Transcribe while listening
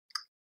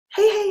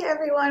Hey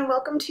everyone,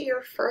 welcome to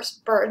your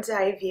first bird's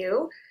eye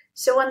view.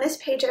 So on this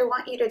page, I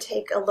want you to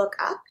take a look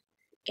up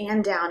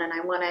and down, and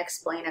I want to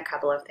explain a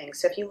couple of things.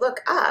 So if you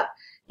look up,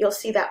 you'll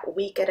see that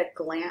week at a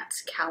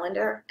glance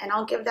calendar, and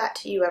I'll give that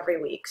to you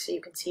every week so you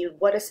can see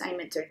what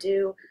assignments are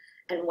due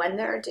and when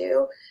they're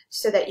due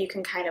so that you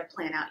can kind of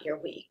plan out your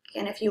week.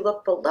 And if you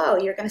look below,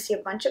 you're going to see a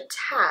bunch of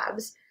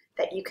tabs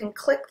that you can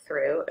click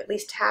through, at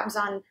least tabs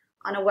on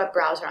a web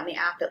browser. On the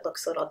app it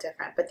looks a little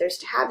different, but there's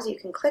tabs you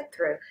can click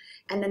through,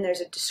 and then there's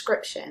a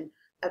description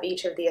of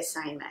each of the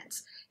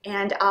assignments.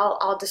 And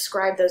I'll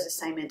describe those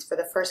assignments for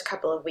the first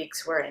couple of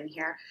weeks we're in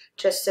here,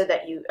 just so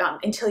that you,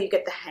 until you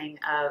get the hang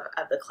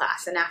of the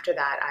class. And after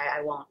that,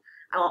 I won't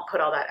put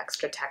all that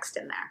extra text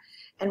in there.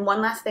 And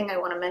one last thing I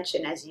want to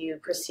mention, as you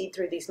proceed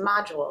through these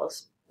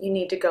modules, you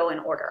need to go in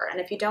order. And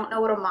if you don't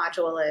know what a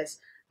module is,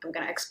 I'm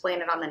going to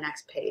explain it on the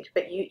next page.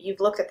 But you've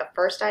looked at the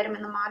first item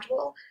in the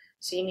module,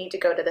 so you need to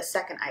go to the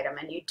second item,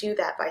 and you do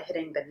that by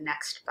hitting the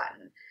next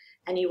button.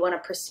 And you want to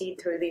proceed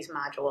through these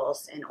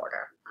modules in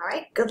order. All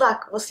right, good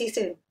luck. We'll see you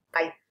soon.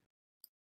 Bye.